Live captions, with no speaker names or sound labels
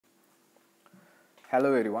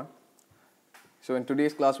Hello everyone. So in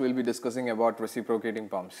today's class we'll be discussing about reciprocating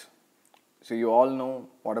pumps. So you all know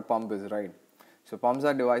what a pump is, right? So pumps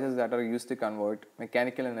are devices that are used to convert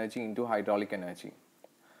mechanical energy into hydraulic energy.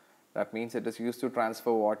 That means it is used to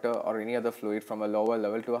transfer water or any other fluid from a lower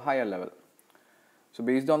level to a higher level. So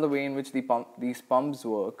based on the way in which these pumps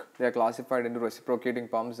work, they are classified into reciprocating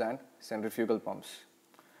pumps and centrifugal pumps.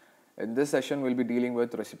 In this session we'll be dealing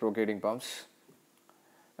with reciprocating pumps.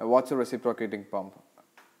 Now, what's a reciprocating pump?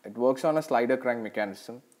 It works on a slider crank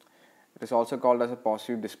mechanism. It is also called as a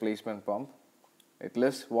positive displacement pump. It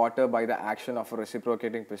lifts water by the action of a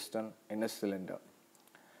reciprocating piston in a cylinder.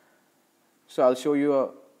 So I'll show you a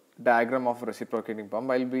diagram of a reciprocating pump.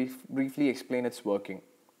 I'll briefly explain its working.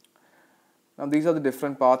 Now these are the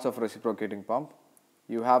different parts of a reciprocating pump.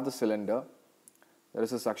 You have the cylinder, there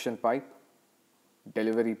is a suction pipe,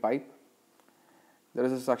 delivery pipe, there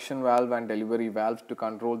is a suction valve and delivery valve to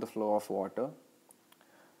control the flow of water.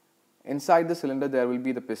 Inside the cylinder there will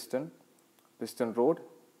be the piston rod,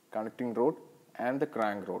 connecting rod and the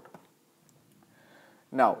crank rod.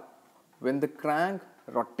 Now when the crank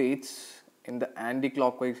rotates in the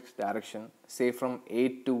anti-clockwise direction, say from A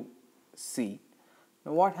to C,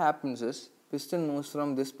 now what happens is piston moves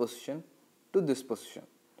from this position to this position,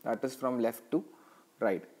 that is from left to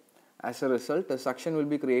right. As a result, a suction will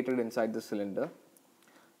be created inside the cylinder.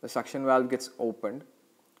 The suction valve gets opened.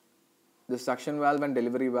 The suction valve and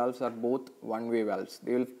delivery valves are both one-way valves.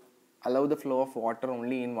 They will allow the flow of water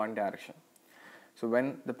only in one direction. So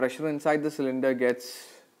when the pressure inside the cylinder gets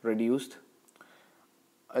reduced,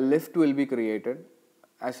 a lift will be created.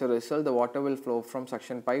 As a result, the water will flow from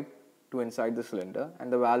suction pipe to inside the cylinder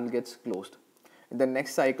and the valve gets closed. In the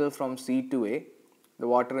next cycle from C to A, the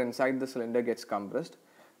water inside the cylinder gets compressed.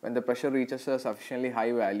 When the pressure reaches a sufficiently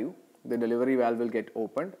high value, the delivery valve will get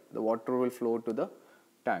opened, the water will flow to the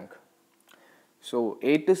tank. So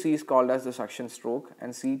A to C is called as the suction stroke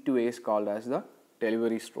and C to A is called as the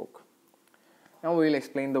delivery stroke. Now we will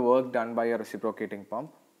explain the work done by a reciprocating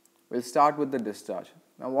pump. We will start with the discharge.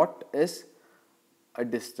 Now what is a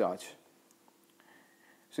discharge?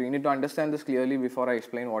 So you need to understand this clearly before I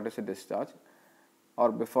explain what is a discharge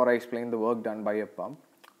or before I explain the work done by a pump.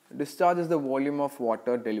 Discharge is the volume of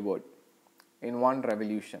water delivered in one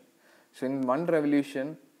revolution. So in one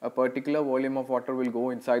revolution, a particular volume of water will go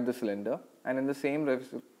inside the cylinder, and in the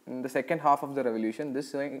second half of the revolution,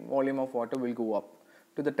 this same volume of water will go up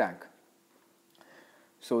to the tank.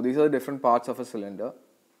 So these are the different parts of a cylinder.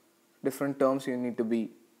 Different terms you need to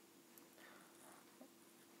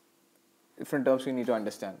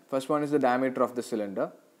understand. First one is the diameter of the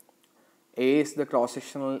cylinder. A is the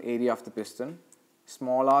cross-sectional area of the piston.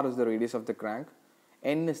 Small r is the radius of the crank.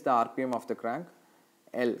 N is the RPM of the crank.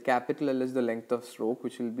 L, capital L is the length of stroke,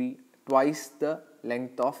 which will be twice the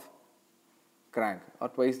length of crank or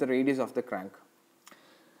twice the radius of the crank.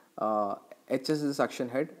 H is the suction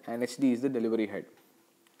head and HD is the delivery head.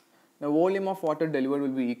 Now volume of water delivered will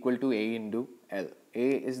be equal to A into L. A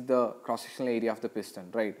is the cross-sectional area of the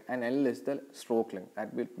piston, right? And L is the stroke length.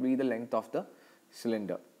 That will be the length of the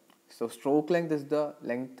cylinder. So stroke length is the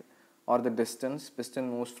length or the distance piston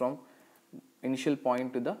moves from initial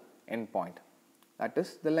point to the end point. That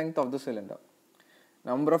is the length of the cylinder.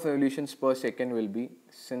 Number of revolutions per second will be,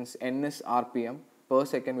 since N is RPM, per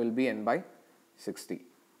second will be N by 60.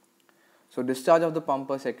 So discharge of the pump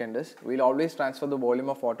per second is, we will always transfer the volume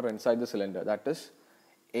of water inside the cylinder, that is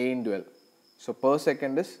A into L. So per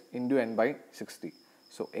second is into N by 60.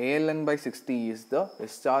 So ALN by 60 is the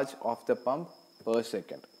discharge of the pump per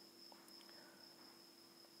second.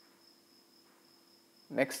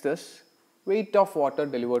 Next is weight of water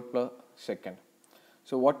delivered per second.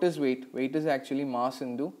 So what is weight? Weight is actually mass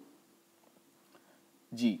into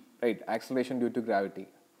G, right? Acceleration due to gravity.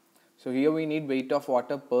 So here we need weight of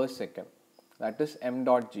water per second. That is m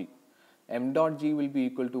dot G. M dot G will be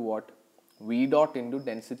equal to what? V dot into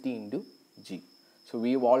density into G. So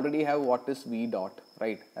we already have what is V dot,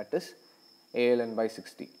 right? That is ALN by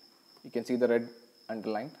 60. You can see the red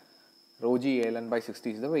underline. Rho G ALN by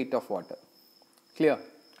 60 is the weight of water. Clear?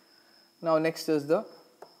 Now next is the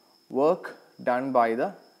work done by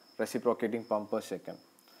the reciprocating pump per second.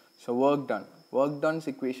 So work done. Work done's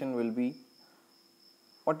equation will be,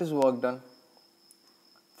 what is work done?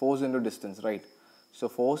 Force into distance, right? So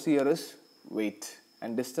force here is weight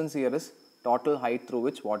and distance here is total height through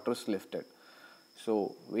which water is lifted.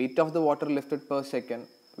 So weight of the water lifted per second,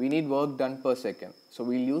 we need work done per second. So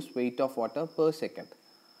we will use weight of water per second.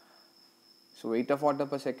 So weight of water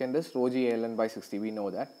per second is rho G ALN by 60, we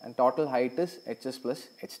know that, and total height is HS plus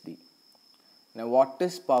HD. Now what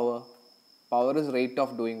is power? Power is rate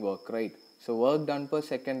of doing work, right? So work done per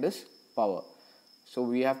second is power. So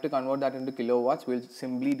we have to convert that into kilowatts. We'll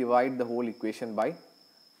simply divide the whole equation by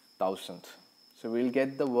 1000. So we'll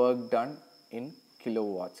get the work done in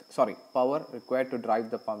kilowatts. Sorry, power required to drive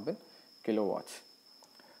the pump in kilowatts.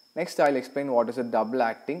 Next, I'll explain what is a double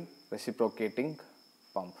acting reciprocating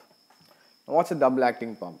pump. Now, what's a double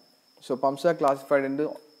acting pump? So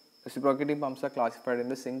reciprocating pumps are classified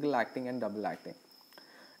into single acting and double acting.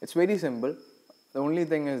 It's very simple. The only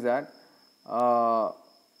thing is that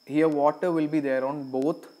here water will be there on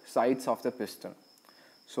both sides of the piston.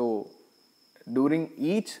 So during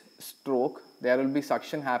each stroke there will be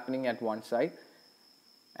suction happening at one side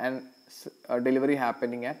and delivery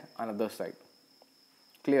happening at another side.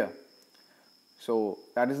 Clear? So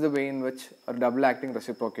that is the way in which a double acting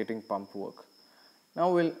reciprocating pump works.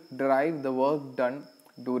 Now we'll derive the work done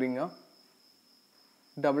during a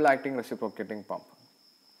double acting reciprocating pump.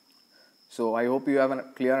 So I hope you have a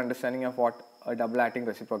clear understanding of what a double acting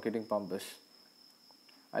reciprocating pump is.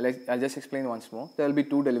 I'll just explain once more. There will be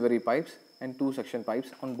two delivery pipes and two suction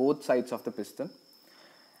pipes on both sides of the piston,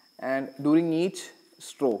 and during each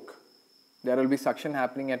stroke there will be suction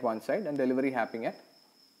happening at one side and delivery happening at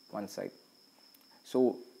one side.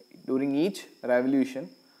 So during each revolution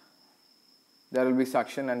there will be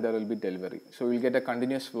suction and there will be delivery. So we will get a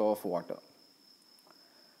continuous flow of water.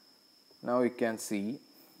 Now you can see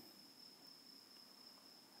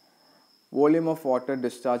volume of water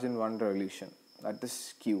discharged in one revolution, that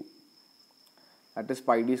is Q, that is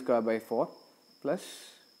pi d square by 4 plus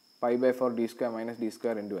pi by 4 d square minus d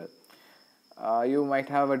square into L. You might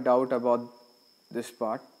have a doubt about this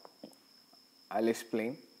part. I'll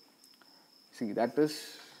explain.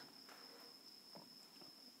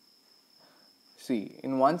 See,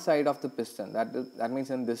 in one side of the piston, that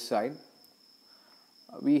means in this side,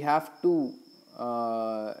 we have to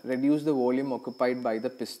reduce the volume occupied by the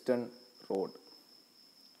piston rod.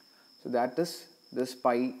 So that is this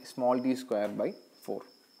pi small d square by 4.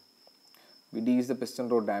 d is the piston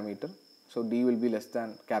rod diameter, so d will be less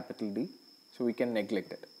than capital D, so we can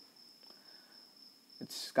neglect it.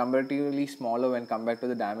 It's comparatively smaller when compared to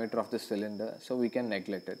the diameter of the cylinder, so we can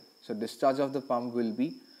neglect it. So discharge of the pump will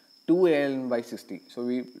be 2 ALN by 60. So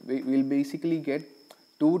we will basically get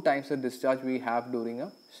 2 times the discharge we have during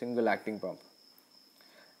a single acting pump.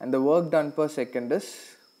 And the work done per second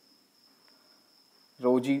is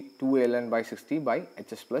rho g 2 ALN by 60 by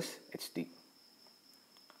HS plus HT.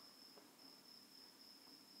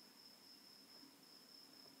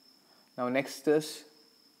 Now next is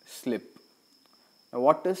slip. Now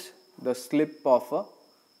what is the slip of a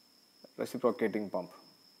reciprocating pump?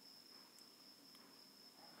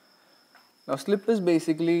 Now slip is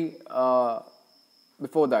basically,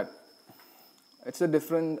 before that, it's a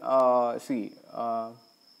different,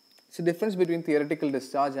 it's a difference between theoretical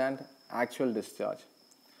discharge and actual discharge.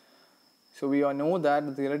 So we all know that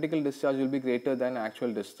the theoretical discharge will be greater than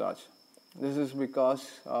actual discharge. This is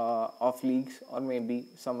because of leaks or maybe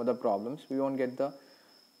some other problems. We won't get the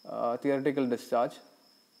theoretical discharge.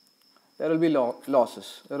 There will be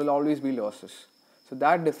losses. There will always be losses. So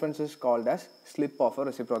that difference is called as slip of a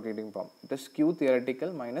reciprocating pump. It is Q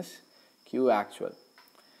theoretical minus Q actual.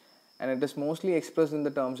 And it is mostly expressed in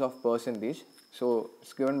the terms of percentage. So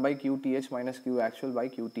it's given by QTH minus Q actual by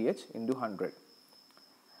QTH into 100.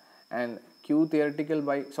 And Q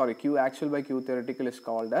actual by Q theoretical is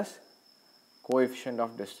called as coefficient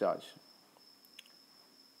of discharge.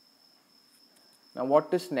 Now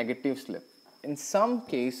what is negative slip? In some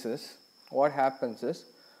cases what happens is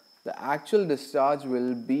the actual discharge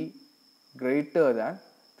will be greater than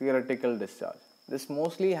theoretical discharge. This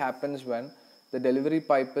mostly happens when the delivery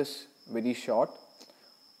pipe is very short,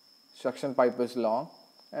 suction pipe is long,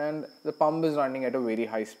 and the pump is running at a very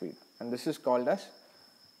high speed, and this is called as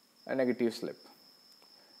a negative slip.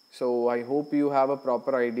 So I hope you have a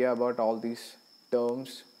proper idea about all these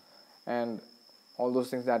terms and all those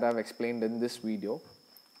things that I have explained in this video.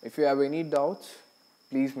 If you have any doubts,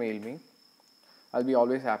 please mail me. I'll be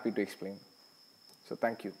always happy to explain. So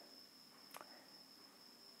thank you.